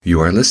You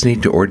are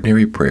listening to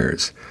Ordinary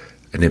Prayers,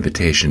 an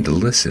invitation to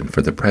listen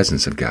for the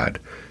presence of God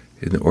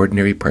in the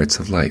ordinary parts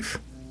of life.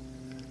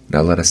 Now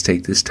let us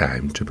take this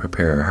time to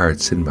prepare our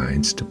hearts and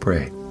minds to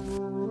pray.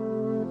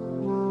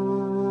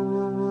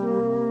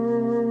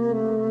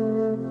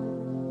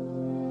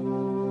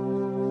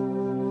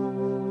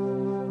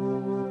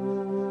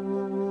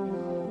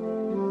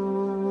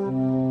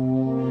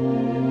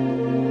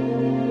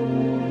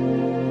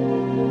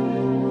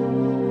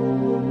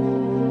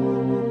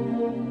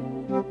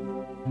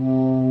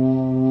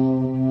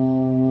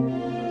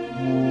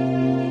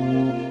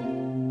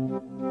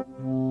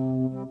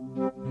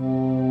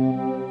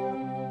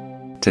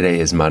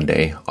 Today is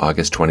Monday,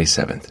 August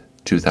 27th,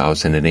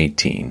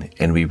 2018,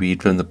 and we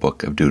read from the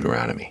book of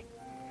Deuteronomy.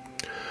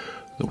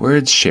 The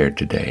words shared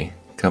today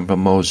come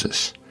from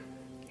Moses.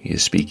 He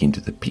is speaking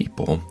to the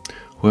people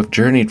who have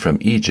journeyed from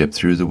Egypt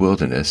through the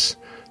wilderness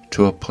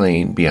to a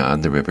plain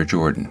beyond the river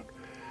Jordan.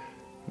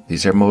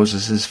 These are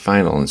Moses'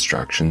 final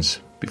instructions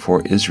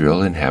before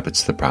Israel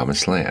inhabits the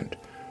Promised Land.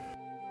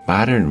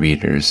 Modern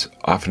readers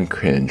often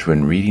cringe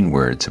when reading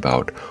words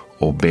about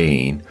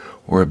obeying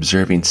or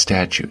observing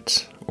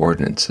statutes,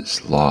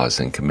 ordinances, laws,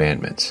 and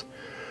commandments.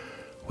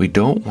 We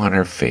don't want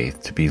our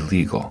faith to be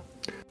legal.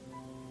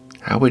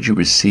 How would you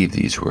receive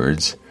these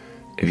words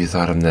if you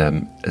thought of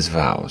them as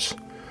vows,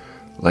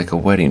 like a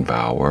wedding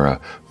vow or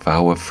a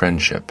vow of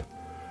friendship?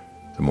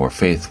 The more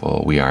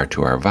faithful we are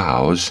to our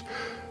vows,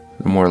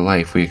 the more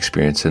life we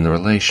experience in the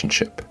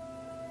relationship,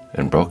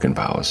 and broken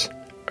vows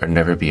are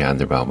never beyond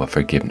the realm of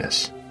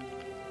forgiveness.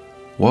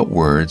 What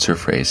words or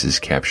phrases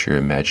capture your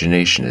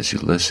imagination as you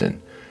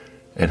listen,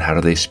 and how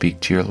do they speak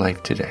to your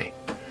life today?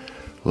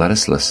 Let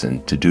us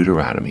listen to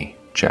Deuteronomy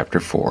chapter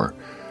 4,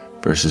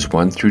 verses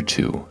 1 through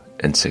 2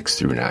 and 6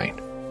 through 9.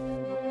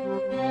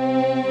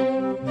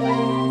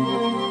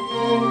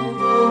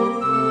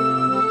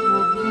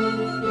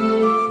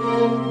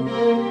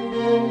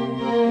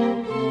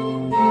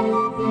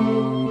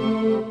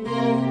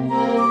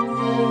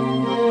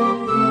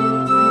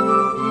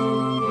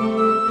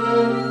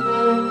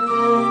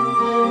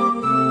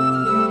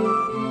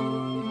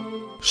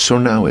 So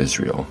now,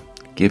 Israel,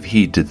 give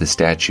heed to the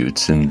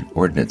statutes and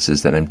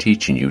ordinances that I am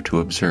teaching you to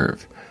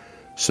observe,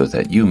 so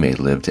that you may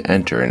live to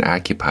enter and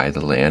occupy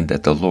the land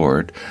that the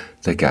Lord,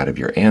 the God of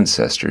your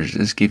ancestors,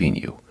 is giving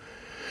you.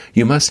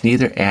 You must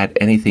neither add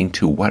anything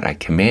to what I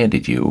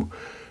commanded you,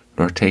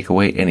 nor take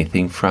away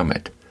anything from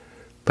it,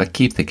 but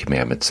keep the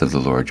commandments of the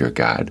Lord your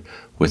God,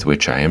 with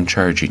which I am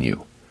charging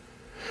you.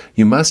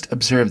 You must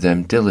observe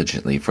them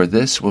diligently, for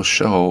this will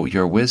show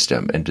your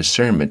wisdom and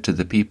discernment to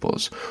the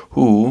peoples,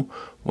 who,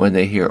 when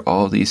they hear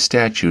all these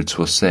statutes,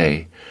 will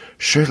say,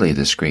 "Surely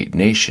this great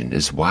nation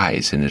is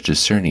wise and a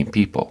discerning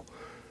people."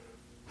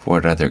 For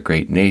what other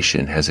great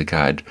nation has a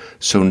God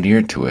so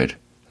near to it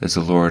as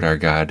the Lord our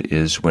God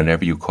is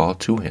whenever you call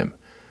to him?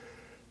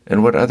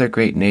 And what other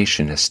great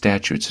nation has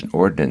statutes and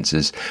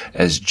ordinances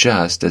as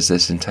just as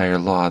this entire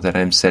law that I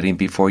am setting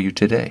before you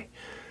today?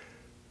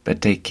 But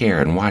take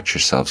care and watch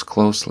yourselves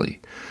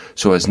closely,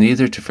 so as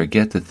neither to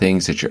forget the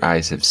things that your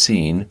eyes have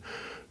seen,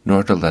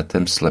 nor to let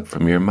them slip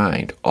from your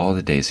mind all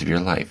the days of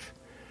your life.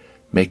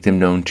 Make them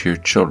known to your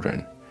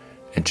children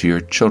and to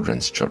your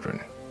children's children.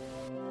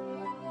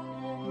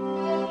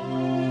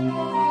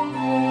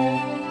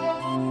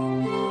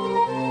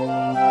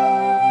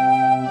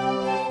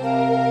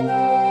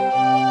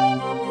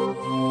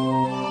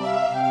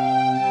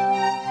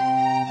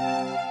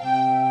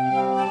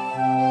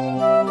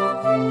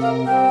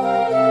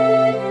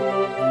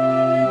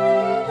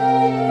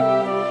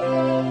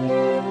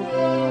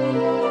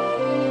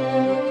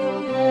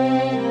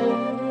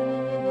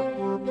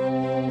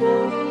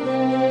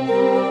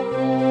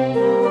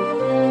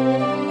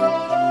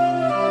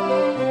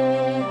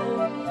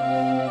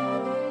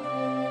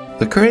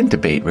 The current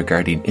debate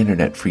regarding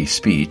internet free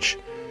speech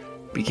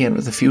began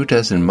with a few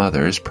dozen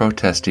mothers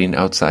protesting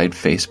outside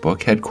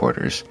Facebook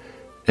headquarters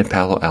in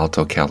Palo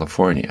Alto,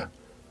 California.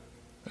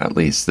 At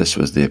least this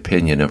was the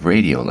opinion of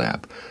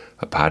Radiolab,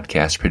 a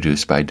podcast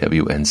produced by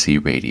WNC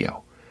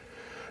Radio.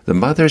 The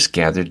mothers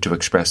gathered to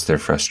express their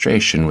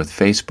frustration with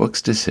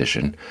Facebook's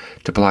decision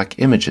to block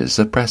images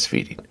of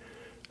breastfeeding,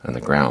 on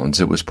the grounds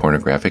it was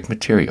pornographic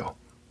material.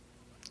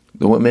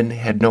 The women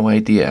had no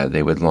idea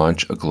they would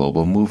launch a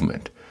global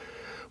movement.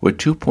 With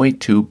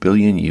 2.2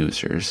 billion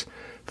users,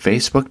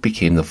 Facebook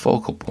became the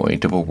focal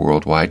point of a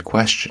worldwide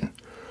question.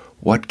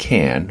 What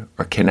can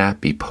or cannot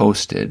be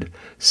posted,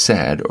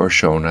 said, or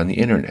shown on the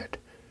internet?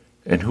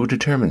 And who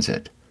determines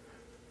it?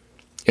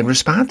 In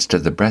response to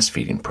the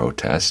breastfeeding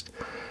protest,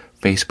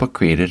 Facebook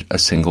created a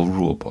single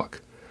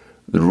rulebook.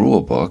 The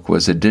rulebook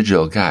was a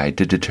digital guide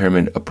to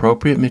determine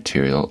appropriate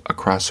material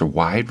across a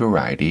wide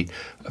variety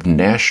of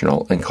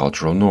national and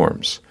cultural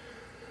norms.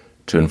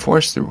 To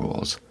enforce the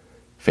rules,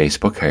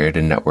 Facebook hired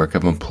a network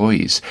of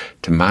employees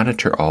to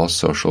monitor all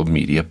social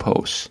media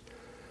posts.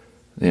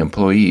 The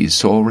employee's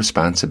sole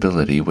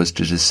responsibility was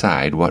to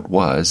decide what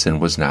was and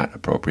was not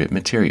appropriate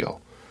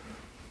material.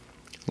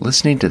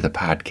 Listening to the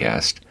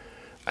podcast,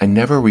 I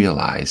never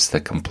realized the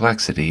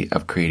complexity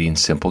of creating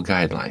simple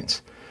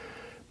guidelines.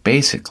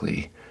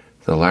 Basically,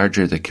 the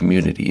larger the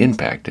community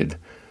impacted,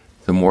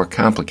 the more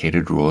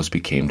complicated rules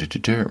became to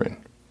determine.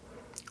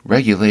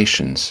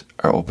 Regulations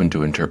are open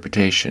to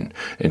interpretation.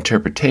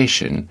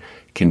 Interpretation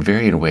can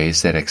vary in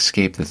ways that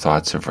escape the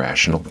thoughts of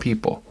rational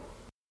people.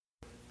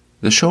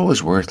 The show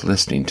is worth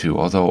listening to,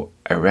 although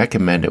I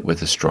recommend it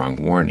with a strong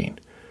warning.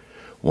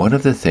 One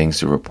of the things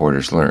the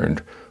reporters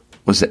learned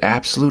was the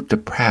absolute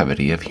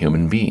depravity of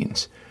human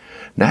beings,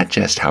 not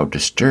just how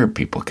disturbed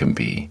people can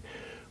be,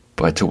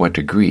 but to what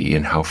degree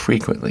and how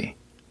frequently.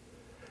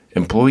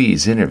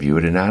 Employees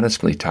interviewed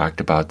anonymously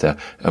talked about the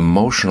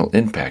emotional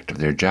impact of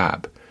their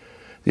job.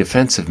 The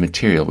offensive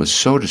material was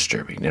so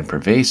disturbing and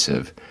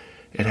pervasive,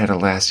 it had a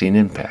lasting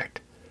impact.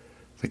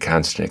 The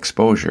constant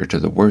exposure to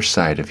the worst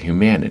side of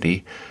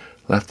humanity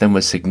left them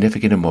with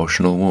significant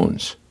emotional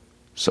wounds.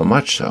 So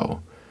much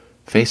so,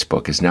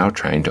 Facebook is now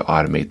trying to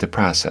automate the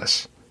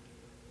process.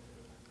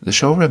 The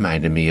show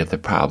reminded me of the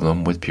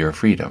problem with pure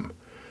freedom.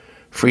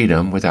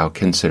 Freedom without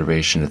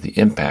consideration of the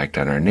impact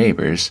on our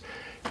neighbors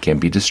can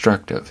be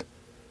destructive.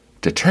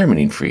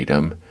 Determining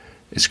freedom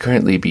is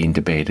currently being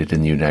debated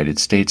in the United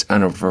States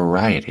on a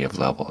variety of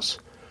levels.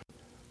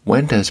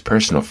 When does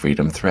personal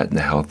freedom threaten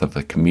the health of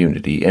the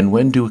community, and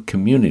when do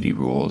community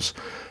rules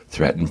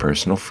threaten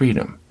personal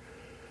freedom?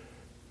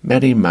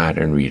 Many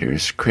modern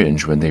readers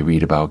cringe when they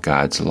read about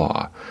God's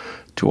law.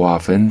 Too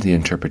often, the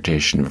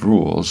interpretation of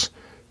rules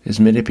is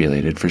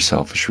manipulated for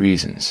selfish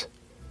reasons.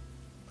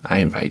 I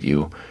invite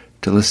you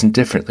to listen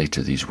differently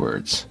to these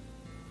words.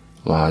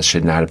 Laws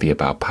should not be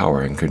about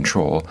power and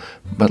control,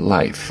 but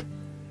life.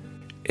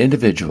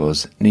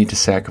 Individuals need to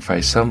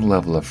sacrifice some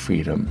level of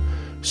freedom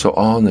so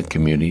all in the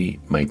community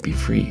might be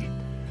free.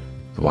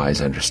 The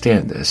wise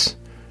understand this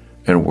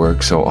and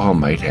work so all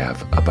might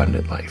have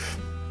abundant life.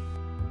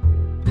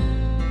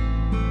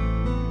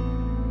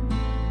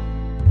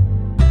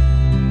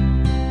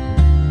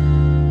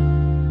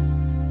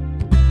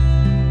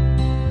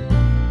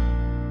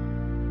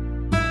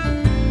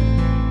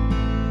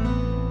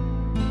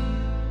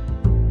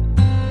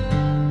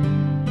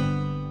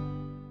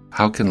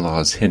 How can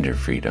laws hinder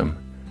freedom,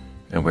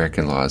 and where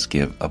can laws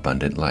give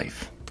abundant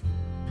life?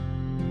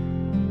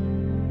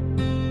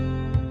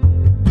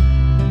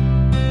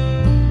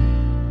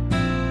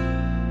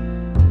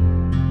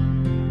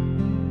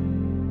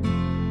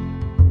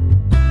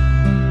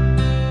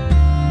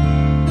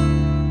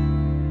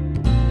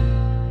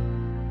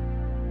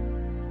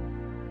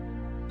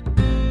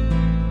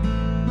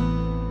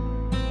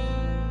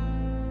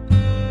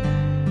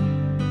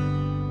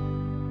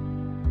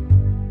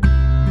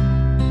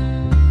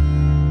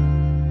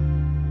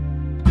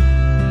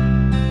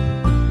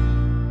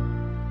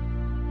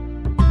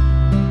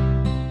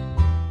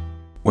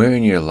 Where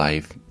in your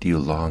life do you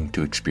long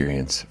to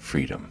experience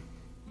freedom?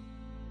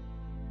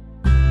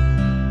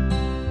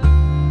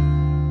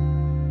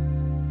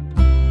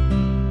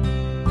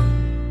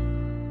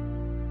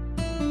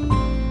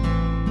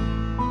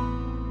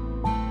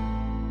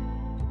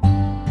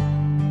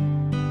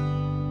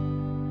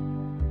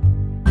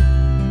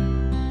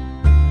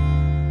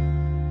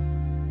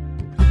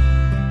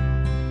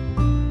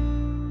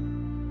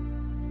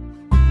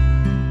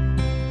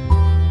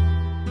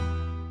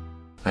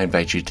 I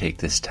invite you to take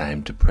this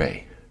time to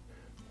pray.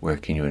 Where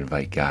can you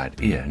invite God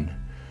in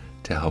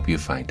to help you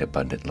find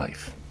abundant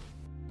life?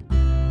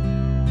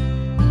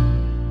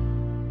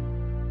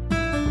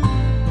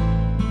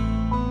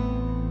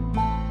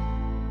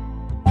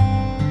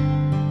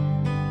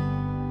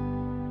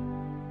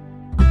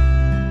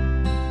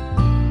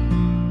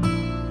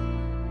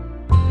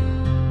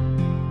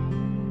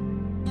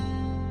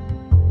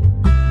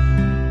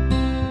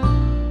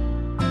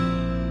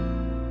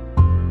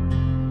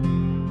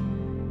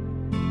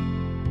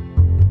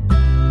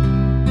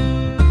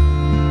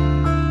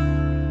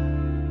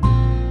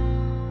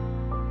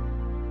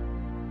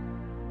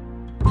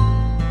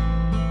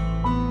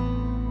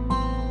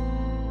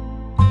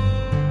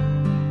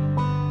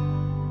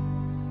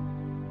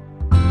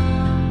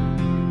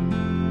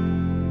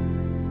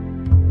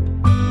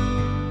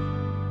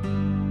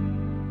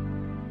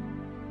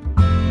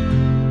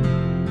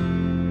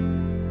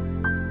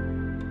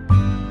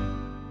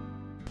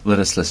 Let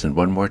us listen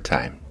one more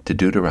time to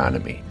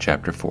Deuteronomy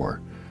chapter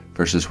 4,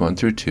 verses 1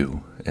 through 2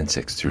 and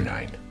 6 through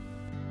 9.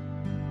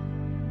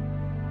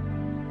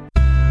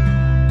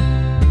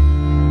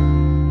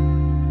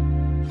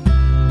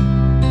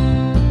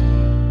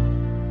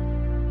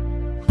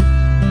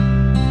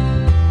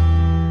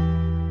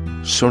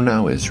 So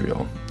now,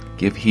 Israel,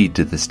 give heed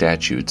to the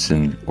statutes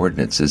and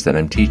ordinances that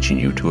I'm teaching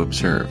you to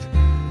observe,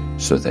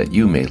 so that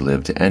you may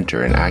live to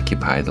enter and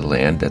occupy the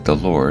land that the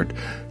Lord,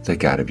 the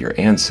God of your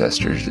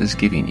ancestors, is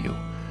giving you.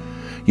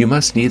 You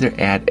must neither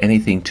add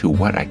anything to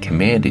what I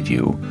commanded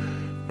you,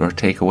 nor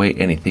take away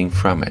anything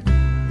from it,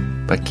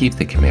 but keep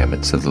the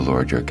commandments of the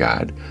Lord your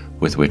God,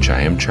 with which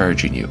I am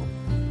charging you.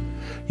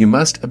 You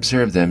must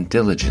observe them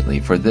diligently,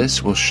 for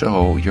this will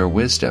show your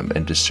wisdom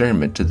and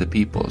discernment to the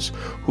peoples,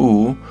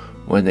 who,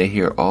 when they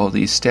hear all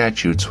these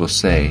statutes, will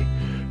say,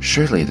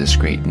 "Surely this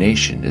great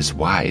nation is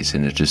wise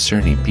and a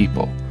discerning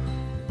people."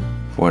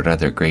 What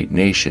other great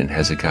nation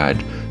has a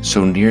God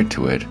so near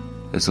to it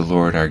as the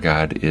Lord our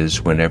God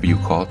is whenever you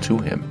call to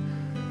him?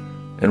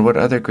 And what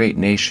other great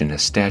nation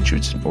has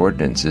statutes and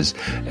ordinances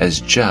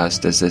as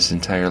just as this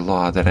entire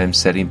law that I am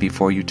setting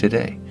before you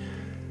today?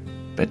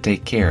 But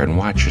take care and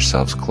watch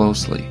yourselves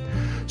closely,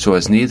 so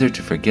as neither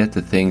to forget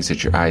the things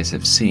that your eyes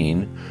have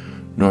seen,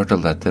 nor to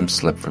let them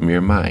slip from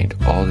your mind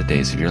all the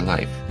days of your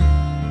life.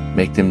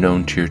 Make them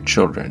known to your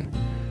children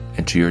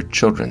and to your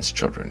children's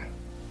children.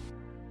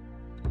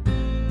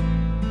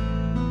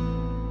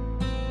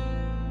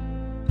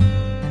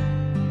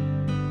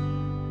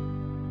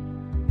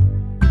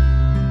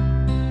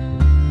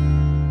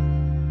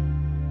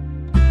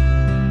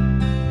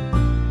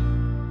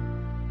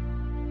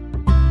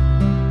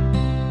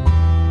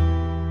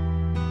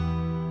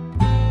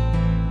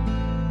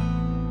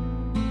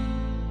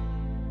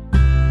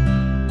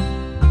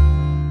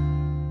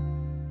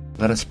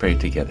 Let us pray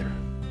together.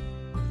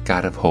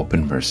 God of hope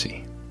and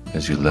mercy,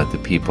 as you led the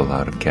people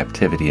out of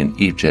captivity in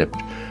Egypt,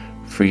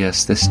 free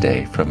us this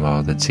day from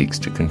all that seeks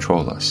to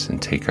control us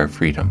and take our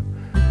freedom.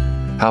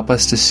 Help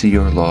us to see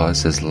your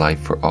laws as life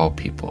for all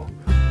people,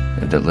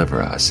 and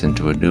deliver us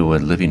into a new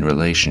and living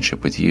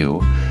relationship with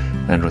you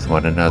and with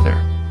one another.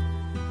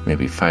 May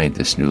we find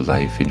this new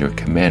life in your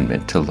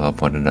commandment to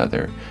love one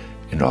another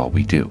in all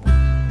we do.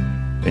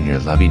 In your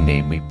loving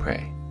name we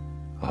pray.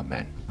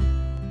 Amen.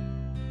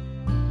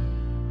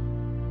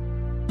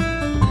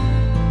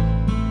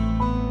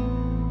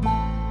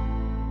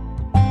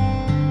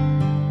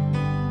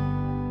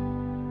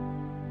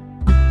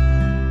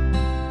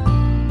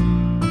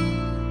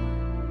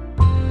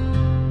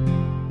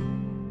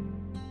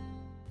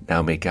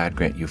 Now may God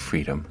grant you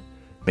freedom,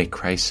 may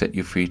Christ set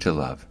you free to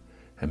love,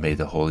 and may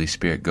the Holy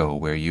Spirit go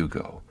where you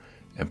go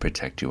and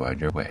protect you on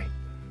your way.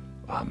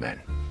 Amen.